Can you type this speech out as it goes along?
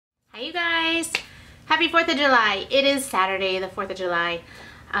Happy 4th of July. It is Saturday, the 4th of July.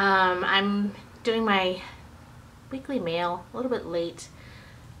 I'm doing my weekly mail a little bit late.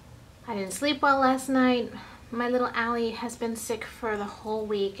 I didn't sleep well last night. My little Allie has been sick for the whole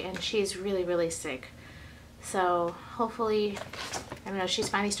week and she's really sick. So hopefully, I don't know, she's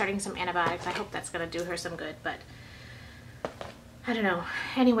finally starting some antibiotics. I hope that's gonna do her some good, but I don't know.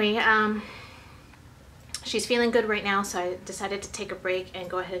 Anyway, she's feeling good right now, so I decided to take a break and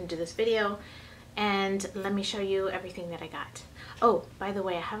go ahead and do this video. And let me show you everything that I got. Oh, by the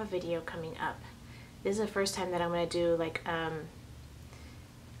way, I have a video coming up. This is the first time that I'm gonna do like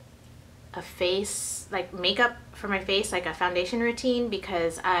a face, like makeup for my face, like a foundation routine,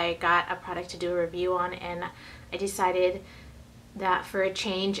 because I got a product to do a review on and I decided that for a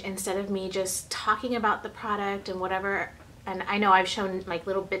change, instead of me just talking about the product and whatever, and I know I've shown like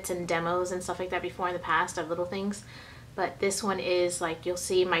little bits and demos and stuff like that before in the past of little things, but this one is like, you'll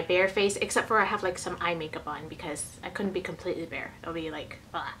see my bare face, except for I have like some eye makeup on because I couldn't be completely bare. It'll be like,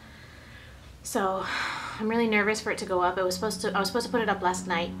 blah. So I'm really nervous for it to go up. I was supposed to put it up last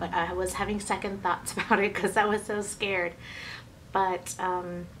night, but I was having second thoughts about it because I was so scared. But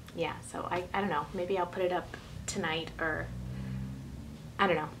yeah, so I don't know, maybe I'll put it up tonight, or I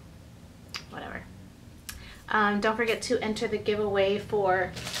don't know, whatever. Don't forget to enter the giveaway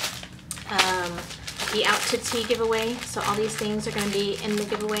for the Out to Tea giveaway. So all these things are going to be in the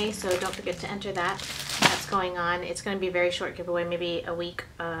giveaway, so don't forget to enter that. That's going on. It's going to be a very short giveaway, maybe a week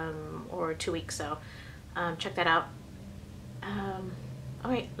or 2 weeks, so check that out.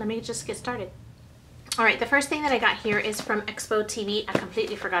 Alright, let me just get started. Alright, the first thing that I got here is from Expo TV. I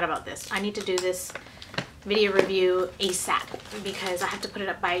completely forgot about this. I need to do this video review ASAP because I have to put it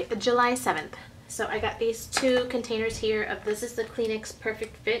up by July 7th. So I got these two containers here of, this is the Kleenex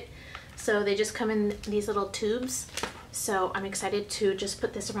Perfect Fit. So they just come in these little tubes. So I'm excited to just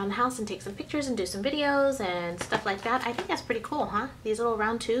put this around the house and take some pictures and do some videos and stuff like that. I think that's pretty cool, huh? These little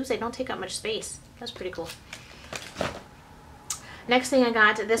round tubes, they don't take up much space. That's pretty cool. Next thing I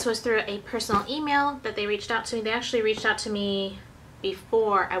got, this was through a personal email that they reached out to me. They actually reached out to me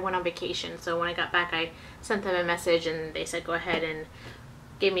before I went on vacation. So when I got back, I sent them a message and they said go ahead and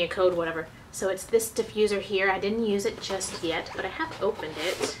gave me a code, whatever. So it's this diffuser here. I didn't use it just yet, but I have opened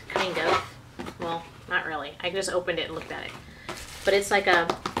it, kind of. Well, not really. I just opened it and looked at it. But it's like a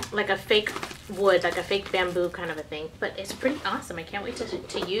fake wood, like a fake bamboo kind of a thing. But it's pretty awesome. I can't wait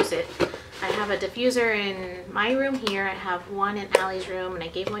to use it. I have a diffuser in my room here. I have one in Allie's room, and I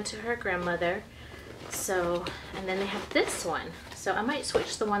gave one to her grandmother. So, and then they have this one. So I might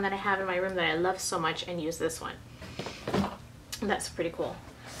switch the one that I have in my room that I love so much and use this one. That's pretty cool.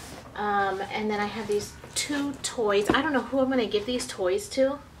 And then I have these two toys. I don't know who I'm going to give these toys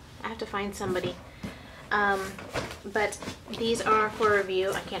to. I have to find somebody. But these are for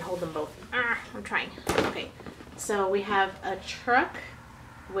review. I can't hold them both. I'm trying. Okay. So we have a truck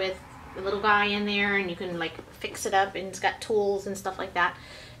with a little guy in there, and you can like fix it up, and it's got tools and stuff like that.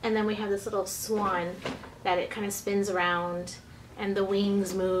 And then we have this little swan that it kind of spins around and the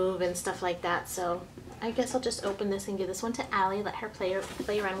wings move and stuff like that. So I guess I'll just open this and give this one to Allie, let her play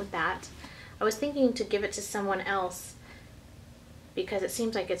around with that. I was thinking to give it to someone else because it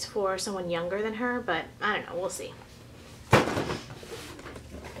seems like it's for someone younger than her, but I don't know, we'll see.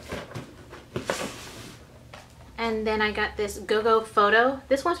 And then I got this Go-Go Photo.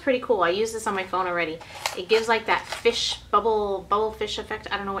 This one's pretty cool. I use this on my phone already. It gives like that fish bubble fish effect.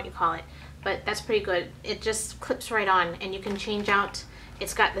 I don't know what you call it, but that's pretty good. It just clips right on, and you can change out.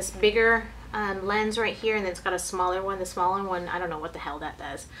 It's got this bigger lens right here, and then it's got a smaller one. The smaller one, I don't know what the hell that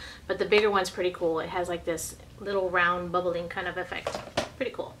does, but the bigger one's pretty cool. It has like this little round bubbling kind of effect.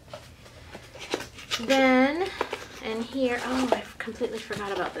 Pretty cool. Then, and here, oh, I completely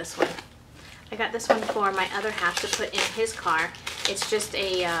forgot about this one. I got this one for my other half to put in his car. It's just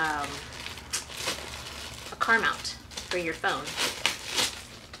a car mount for your phone.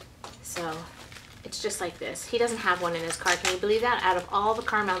 So it's just like this. He doesn't have one in his car. Can you believe that? Out of all the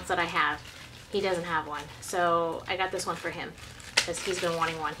car mounts that I have, he doesn't have one. So I got this one for him because he's been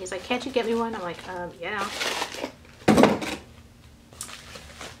wanting one. He's like, can't you get me one? I'm like, yeah.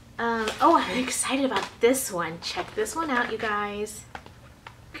 Oh, I'm excited about this one. Check this one out, you guys.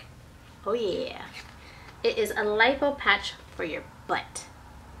 Oh yeah. It is a lipo patch for your butt.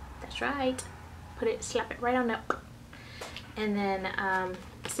 That's right. Put it, slap it right on there. And then,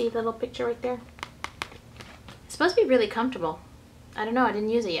 see the little picture right there? It's supposed to be really comfortable. I don't know, I didn't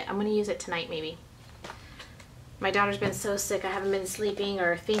use it yet. I'm gonna use it tonight maybe. My daughter's been so sick, I haven't been sleeping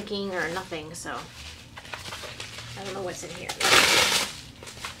or thinking or nothing, so I don't know what's in here.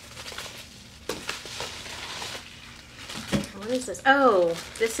 What is this? Oh,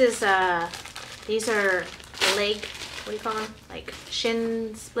 this is These are leg, what do you call them? Like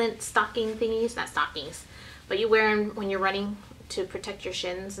shin splint stocking thingies, not stockings, but you wear them when you're running to protect your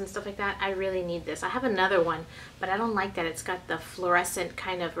shins and stuff like that. I really need this. I have another one, but I don't like that it's got the fluorescent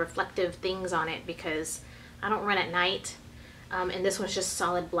kind of reflective things on it because I don't run at night. And this one's just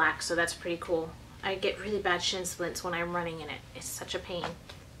solid black, so that's pretty cool. I get really bad shin splints when I'm running in it. It's such a pain,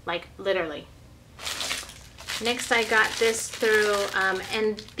 like literally. Next I got this through,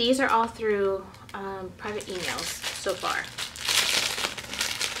 and these are all through private emails so far.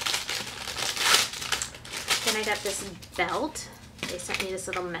 Then I got this belt. They sent me this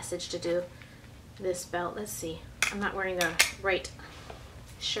little message to do this belt. Let's see. I'm not wearing the right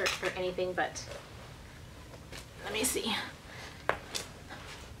shirt or anything, but let me see.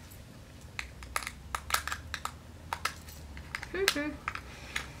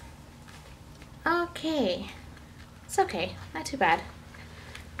 Okay. It's okay. Not too bad.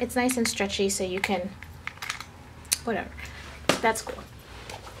 It's nice and stretchy so you can, whatever. That's cool.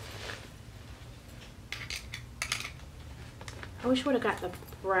 I wish I would have got the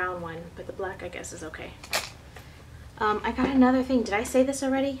brown one, but the black I guess is okay. I got another thing. Did I say this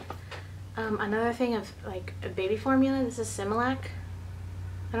already? Another thing of like a baby formula. This is Similac.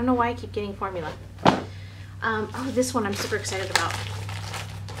 I don't know why I keep getting formula. Oh, this one I'm super excited about.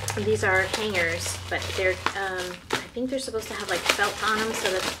 These are hangers, but they're, I think they're supposed to have like felt on them so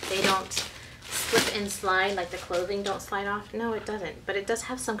that they don't slip and slide, like the clothing don't slide off. No, it doesn't, but it does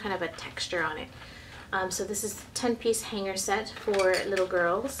have some kind of a texture on it. So this is a 10-piece hanger set for little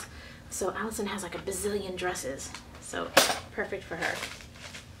girls. So Allison has like a bazillion dresses, so perfect for her.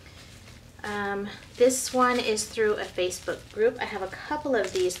 This one is through a Facebook group. I have a couple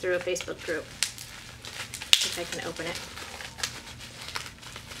of these through a Facebook group. If I can open it.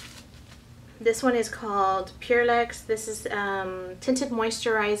 This one is called Purelex. This is tinted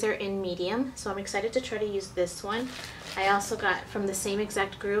moisturizer in medium, so I'm excited to try to use this one. I also got from the same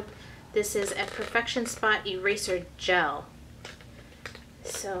exact group, this is a Perfection Spot Eraser Gel.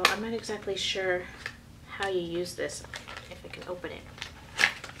 So I'm not exactly sure how you use this, if I can open it.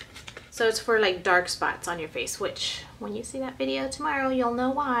 So it's for like dark spots on your face, which when you see that video tomorrow, you'll know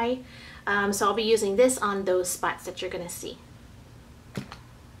why. So I'll be using this on those spots that you're gonna see.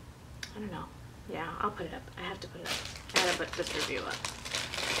 I don't know. Yeah, I'll put it up. I have to put it up. I gotta put this review up.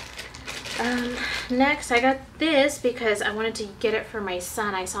 Next, I got this because I wanted to get it for my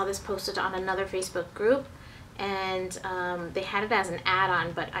son. I saw this posted on another Facebook group, and they had it as an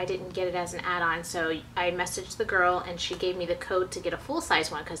add-on, but I didn't get it as an add-on. So I messaged the girl, and she gave me the code to get a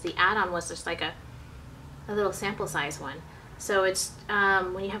full-size one because the add-on was just like a little sample size one. So it's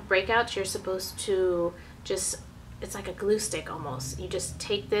when you have breakouts, you're supposed to just, it's like a glue stick almost. You just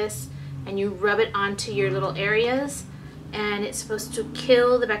take this and you rub it onto your little areas, and it's supposed to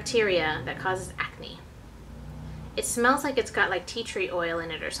kill the bacteria that causes acne. It smells like it's got like tea tree oil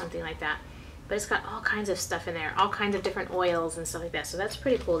in it or something like that, but it's got all kinds of stuff in there, all kinds of different oils and stuff like that. So that's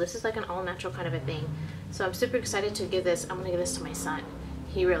pretty cool. This is like an all-natural kind of a thing. So I'm super excited to give this. I'm gonna give this to my son.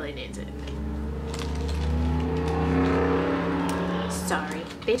 He really needs it. Sorry.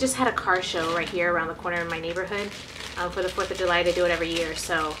 They just had a car show right here around the corner in my neighborhood for the 4th of July. They do it every year.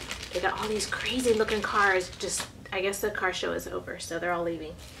 So they got all these crazy looking cars. Just, I guess the car show is over, so they're all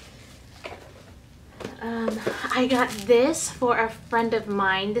leaving. I got this for a friend of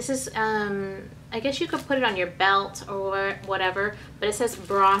mine. This is, I guess you could put it on your belt or whatever, but it says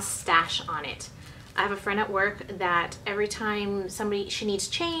bra stash on it. I have a friend at work that every time she needs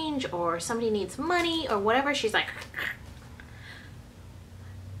change or somebody needs money or whatever, she's like,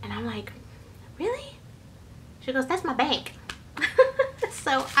 and I'm like, really? She goes, that's my bank.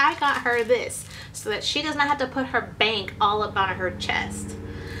 So I got her this so that she does not have to put her bank all up on her chest.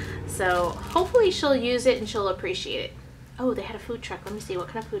 So hopefully she'll use it and she'll appreciate it. Oh, they had a food truck. Let me see, what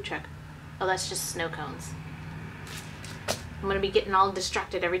kind of food truck? Oh, that's just snow cones. I'm gonna be getting all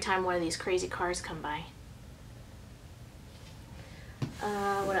distracted every time one of these crazy cars come by.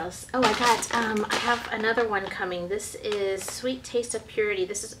 What else? Oh, I have another one coming. This is Sweet Taste of Purity.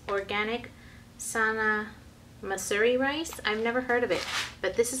 This is organic Sana Masuri rice. I've never heard of it,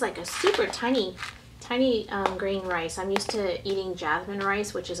 but this is like a super tiny grain rice. I'm used to eating jasmine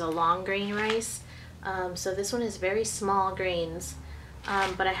rice, which is a long grain rice. So this one is very small grains,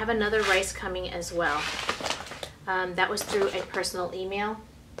 but I have another rice coming as well. That was through a personal email.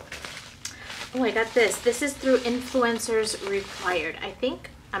 Oh, I got this. This is through Influencers Required. I think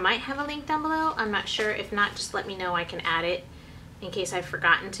I might have a link down below. I'm not sure. If not, just let me know. I can add it in case I've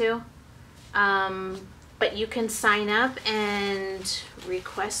forgotten to. But you can sign up and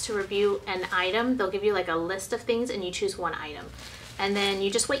request to review an item. They'll give you like a list of things and you choose one item. And then you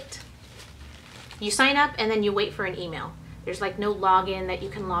just wait. You sign up and then you wait for an email. There's like no login that you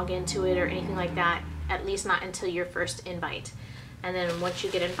can log into it or anything like that, at least not until your first invite. And then once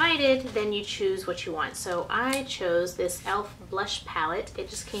you get invited, then you choose what you want. So I chose this e.l.f. blush palette. It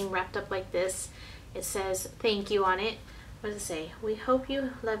just came wrapped up like this. It says thank you on it. What does it say? We hope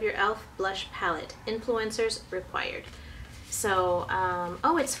you love your e.l.f. blush palette. Influencers required. So,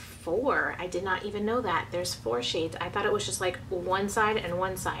 oh, it's 4. I did not even know that. There's 4 shades. I thought it was just like one side and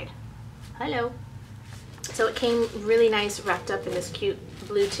one side. Hello. So it came really nice wrapped up in this cute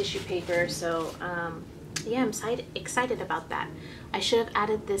blue tissue paper. So, yeah, I'm excited about that. I should have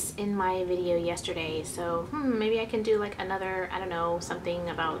added this in my video yesterday. So, maybe I can do like another, I don't know, something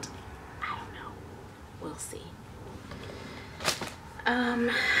about, I don't know. We'll see.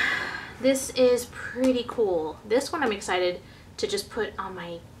 This is pretty cool. This one I'm excited to just put on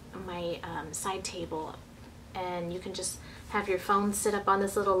my side table, and you can just have your phone sit up on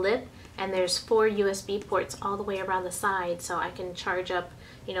this little lip, and there's 4 USB ports all the way around the side, so I can charge up,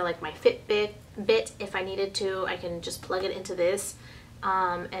 you know, like my Fitbit if I needed to. I can just plug it into this,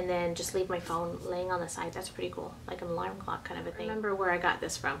 and then just leave my phone laying on the side. That's pretty cool, like an alarm clock kind of a thing. I remember where I got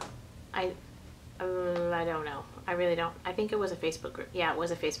this from. I don't know. I really don't. I think it was a Facebook group. Yeah, it was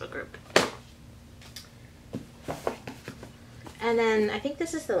a Facebook group. And then I think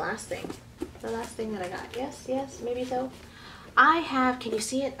this is the last thing. The last thing that I got. Yes, maybe so. I have, can you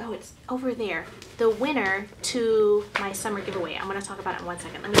see it? Oh, it's over there. The winner to my summer giveaway. I'm going to talk about it in 1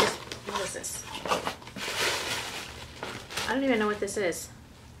 second. Let me just, what is this? I don't even know what this is.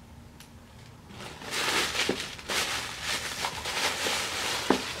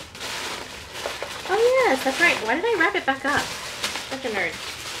 Oh yes, that's right. Why did I wrap it back up? Such a nerd.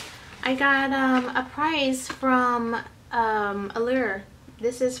 I got a prize from Allure.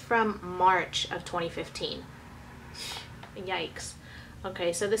 This is from March of 2015. Yikes.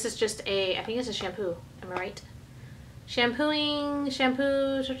 Okay, so this is just a, I think it's a shampoo. Am I right? Shampoo,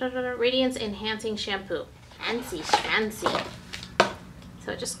 radiance enhancing shampoo. Fancy.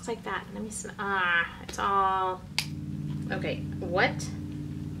 So it just looks like that. Let me smell. It's all, okay, what?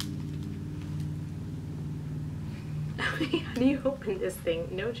 How do you open this thing?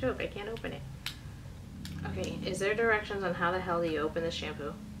 No joke, I can't open it. Okay, is there directions on how the hell do you open this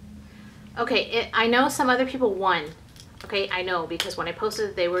shampoo? Okay, I know some other people won. Okay, I know, because when I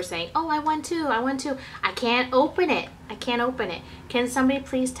posted it, they were saying, oh, I won too. I can't open it. Can somebody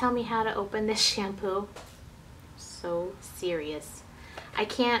please tell me how to open this shampoo? So serious. I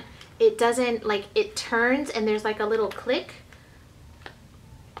can't, it doesn't, like, it turns and there's like a little click,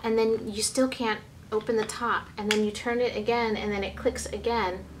 and then you still can't open the top, and then you turn it again and then it clicks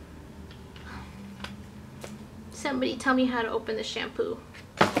again. Somebody tell me how to open the shampoo.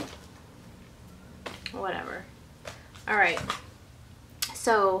 Whatever. Alright,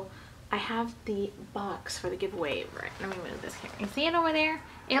 so I have the box for the giveaway. Right, let me move this here. You see it over there?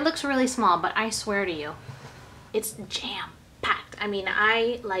 It looks really small, but I swear to you, it's jam-packed. I mean,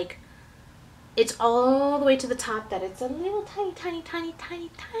 it's all the way to the top that it's a little tiny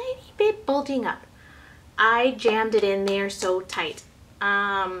bit bulging up. I jammed it in there so tight.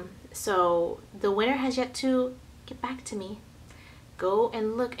 So the winner has yet to get back to me. Go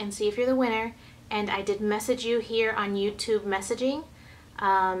and look and see if you're the winner. And I did message you here on YouTube messaging.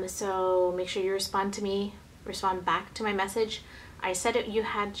 So make sure you respond back to my message. I said you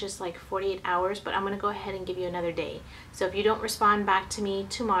had just like 48 hours, but I'm gonna go ahead and give you another day. So if you don't respond back to me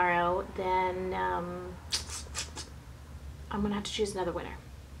tomorrow, then I'm gonna have to choose another winner.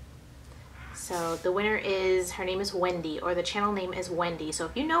 So the winner is, her name is Wendy, or the channel name is Wendy. So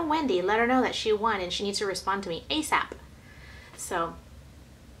if you know Wendy, let her know that she won and she needs to respond to me ASAP. So,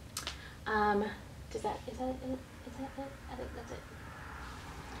 is that it? That's it.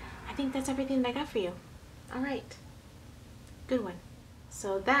 I think that's everything that I got for you. All right. Good one.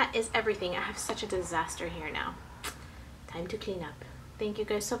 So that is everything. I have such a disaster here now. Time to clean up. Thank you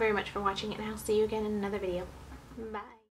guys so very much for watching, and I'll see you again in another video. Bye.